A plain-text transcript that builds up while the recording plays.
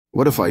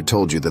What if I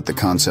told you that the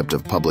concept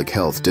of public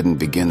health didn't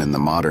begin in the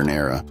modern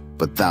era,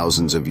 but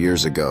thousands of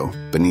years ago,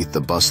 beneath the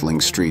bustling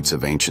streets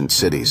of ancient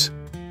cities?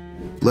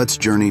 Let's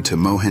journey to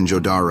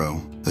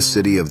Mohenjo-Daro, a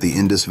city of the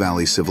Indus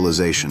Valley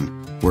civilization,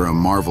 where a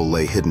marvel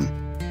lay hidden,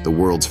 the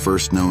world's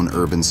first known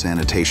urban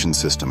sanitation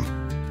system.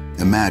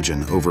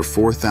 Imagine, over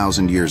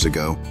 4,000 years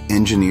ago,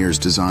 engineers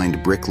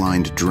designed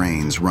brick-lined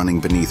drains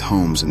running beneath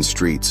homes and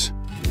streets.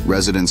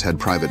 Residents had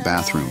private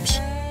bathrooms,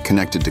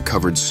 connected to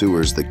covered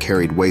sewers that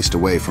carried waste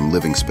away from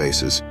living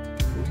spaces.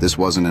 This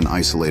wasn't an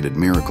isolated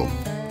miracle.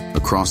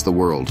 Across the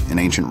world, in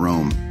ancient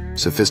Rome,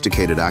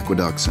 sophisticated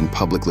aqueducts and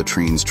public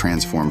latrines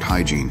transformed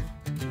hygiene.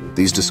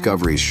 These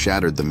discoveries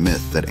shattered the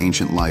myth that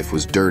ancient life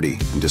was dirty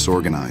and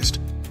disorganized.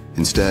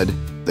 Instead,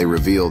 they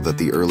revealed that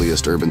the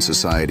earliest urban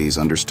societies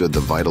understood the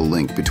vital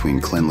link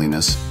between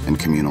cleanliness and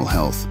communal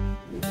health.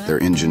 Their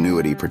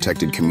ingenuity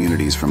protected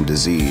communities from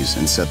disease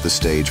and set the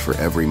stage for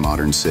every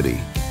modern city.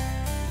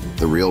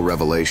 The real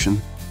revelation?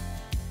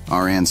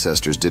 Our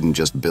ancestors didn't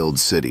just build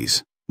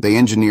cities. They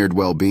engineered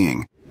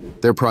well-being.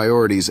 Their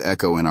priorities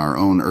echo in our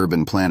own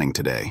urban planning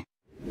today.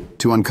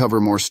 To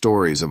uncover more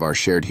stories of our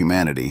shared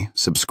humanity,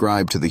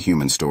 subscribe to The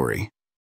Human Story.